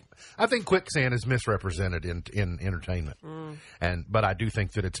 I think quicksand is misrepresented in entertainment, but I do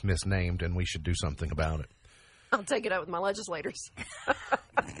think that it's misnamed, and we should do something about it. I'll take it out with my legislators.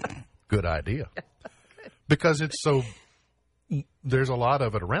 Good idea, because it's so. There's a lot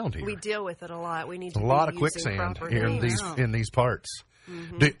of it around here. We deal with it a lot. We need to a lot of quicksand here in these parts.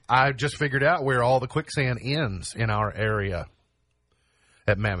 Mm-hmm. I just figured out where all the quicksand ends in our area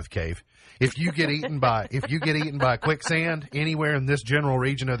at Mammoth Cave. If you get eaten by quicksand anywhere in this general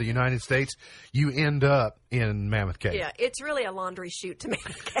region of the United States, you end up in Mammoth Cave. Yeah, it's really a laundry chute to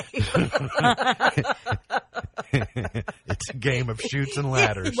Mammoth Cave. It's a game of chutes and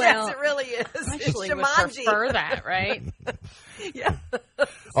ladders. Well, yes, it really is. Actually, it's would prefer that, right? Yeah.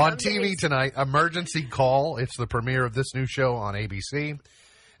 On TV tonight, Emergency Call. It's the premiere of this new show on ABC.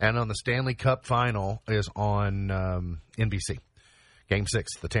 And on the Stanley Cup Final is on NBC. Game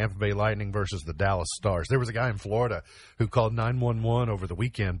 6, the Tampa Bay Lightning versus the Dallas Stars. There was a guy in Florida who called 911 over the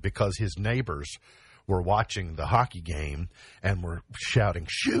weekend because his neighbors were watching the hockey game and were shouting,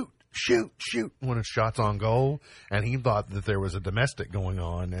 "Shoot, shoot, shoot," when a shot's on goal. And he thought that there was a domestic going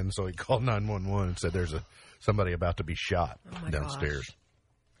on. And so he called 911 and said there's somebody about to be shot downstairs. Gosh.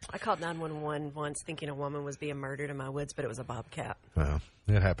 I called 911 once thinking a woman was being murdered in my woods, but it was a bobcat. Well,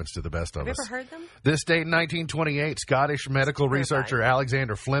 it happens to the best of us. Have you ever heard them? This date in 1928, Scottish medical researcher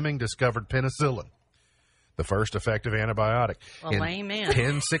Alexander Fleming discovered penicillin, the first effective antibiotic. Well, in amen.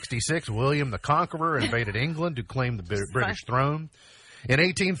 1066, William the Conqueror invaded England to claim the British throne. In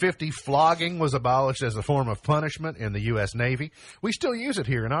 1850, flogging was abolished as a form of punishment in the U.S. Navy. We still use it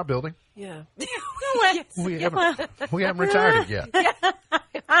here in our building. Yeah. We haven't retired it yet.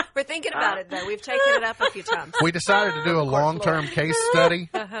 We're thinking about it, though. We've taken it up a few times. We decided to do a long-term case study.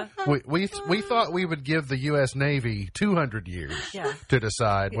 We thought we would give the U.S. Navy 200 years to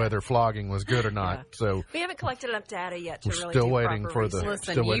decide whether flogging was good or not. So we haven't collected enough data yet to really still do waiting proper for the.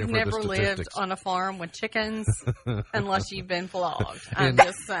 research. Listen, you've never lived on a farm with chickens unless you've been flogged. I'm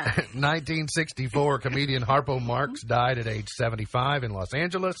just saying. 1964, comedian Harpo Marx died at age 75 in Los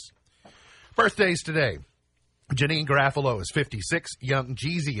Angeles. Birthdays today. Janine Garofalo is 56. Young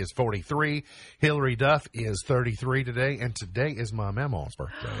Jeezy is 43. Hillary Duff is 33 today. And today is my Mama's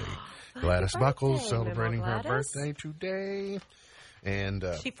birthday. Gladys Buckles celebrating her birthday today. And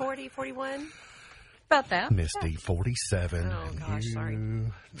she 40, 41? About that. Misty, 47. Oh, gosh, sorry.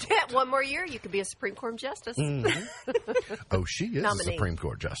 One more year, you could be a Supreme Court justice. Mm-hmm. Oh, she is a Supreme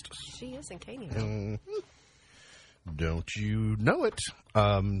Court justice. She is in Caneyville. Mm-hmm. Don't you know it?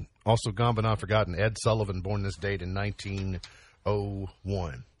 Also gone but not forgotten, Ed Sullivan, born this date in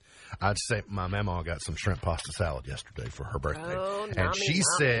 1901. I'd say my mama got some shrimp pasta salad yesterday for her birthday. Oh, and she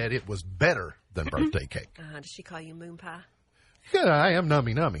said it was better than birthday cake. Does she call you moon pie? Yeah, I am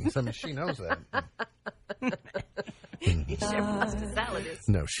nummy. I mean, she knows that.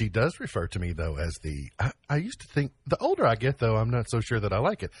 No, she does refer to me, though, as I used to think, the older I get, though, I'm not so sure that I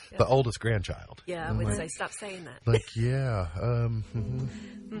like it, the oldest grandchild. Yeah, I would say stop saying that. Like, yeah. How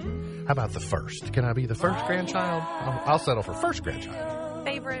about the first? Can I be the first grandchild? I'll settle for first grandchild.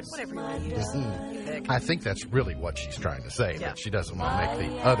 Favorite, whatever you want to use. You pick. I think that's really what she's trying to say, that she doesn't want to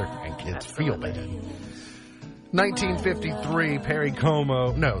make the other grandkids feel bad. 1953, Perry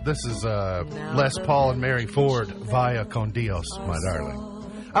Como. No, this is Les Paul and Mary Ford, Vaya con Dios, my darling.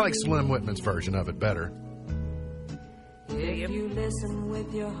 I like Slim Whitman's version of it better. I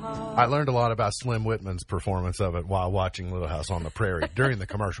learned a lot about Slim Whitman's performance of it while watching Little House on the Prairie during the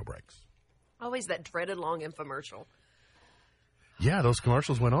commercial breaks. Always that dreaded long infomercial. Yeah, those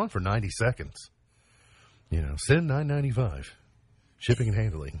commercials went on for 90 seconds. You know, send $9.95. Shipping and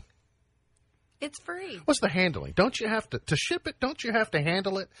handling. It's free. What's the handling? Don't you have to ship it? Don't you have to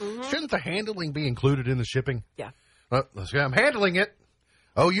handle it? Mm-hmm. Shouldn't the handling be included in the shipping? Yeah. Let's see, I'm handling it.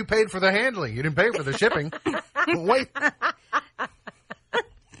 Oh, you paid for the handling. You didn't pay for the shipping. Wait.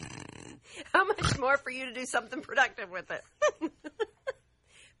 How much more for you to do something productive with it?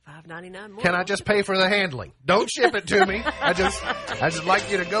 $5.99 more. Can I just pay for the handling? Don't ship it to me. I just like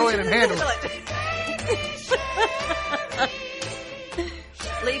you to go in and handle it.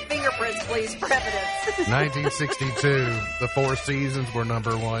 Leave fingerprints, please, for evidence. 1962, the Four Seasons were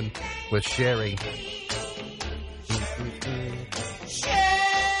number one with Sherry.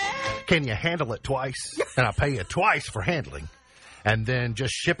 Can you handle it twice? And I'll pay you twice for handling. And then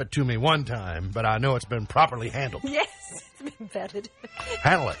just ship it to me one time, but I know it's been properly handled. Yes, it's been vetted.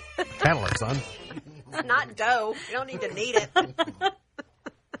 Handle it. Handle it, son. It's not dough. You don't need to knead it.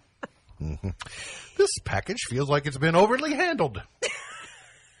 Mm-hmm. This package feels like it's been overly handled.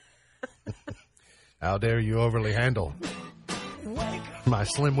 How dare you overly handle my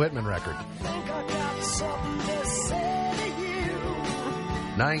Slim Whitman record.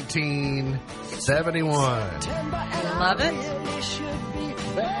 1971. Love it.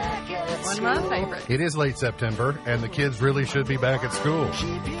 One of my favorites. It is late September, and the kids really should be back at school.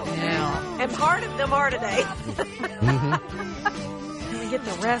 Yeah. And part of them are today. Mm-hmm. We get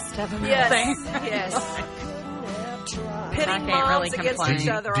the rest of them. Yes. Yes. Pitting moms really against each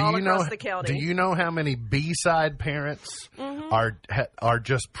other all across the county. Do you know how many B-side parents are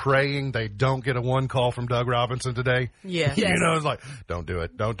just praying they don't get a one call from Doug Robinson today? Yes. You know, it's like, don't do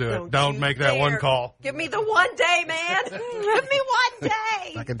it. Don't do it. Don't make that one call. Give me the one day, man. Give me one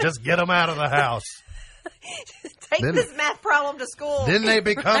day. I can just get them out of the house. Take this math problem to school. Then they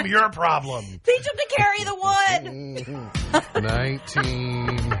become your problem. Teach them to carry the one.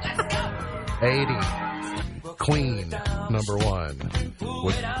 1980. Queen, number one.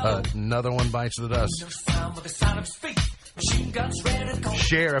 With another one bites the dust.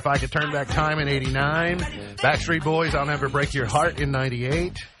 Cher, If I Could Turn Back Time in 89. Backstreet Boys, I'll Never Break Your Heart in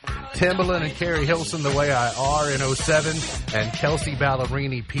 98. Timbaland and Carrie Hilson, The Way I Are in 07. And Kelsey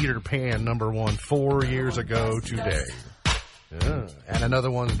Ballerini, Peter Pan, number one 4 years ago today. Yeah. And another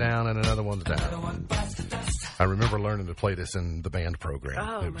one's down and another one's down. I remember learning to play this in the band program.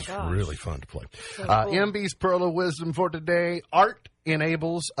 Oh, it was my gosh. really fun to play. So cool. MB's Pearl of Wisdom for today. Art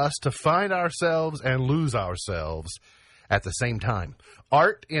enables us to find ourselves and lose ourselves at the same time.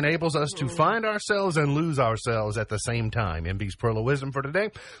 Art enables us to find ourselves and lose ourselves at the same time. MB's Pearl of Wisdom for today.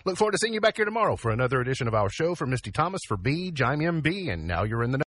 Look forward to seeing you back here tomorrow for another edition of our show. For Misty Thomas, for Beej, I'm MB, and now you're in the know.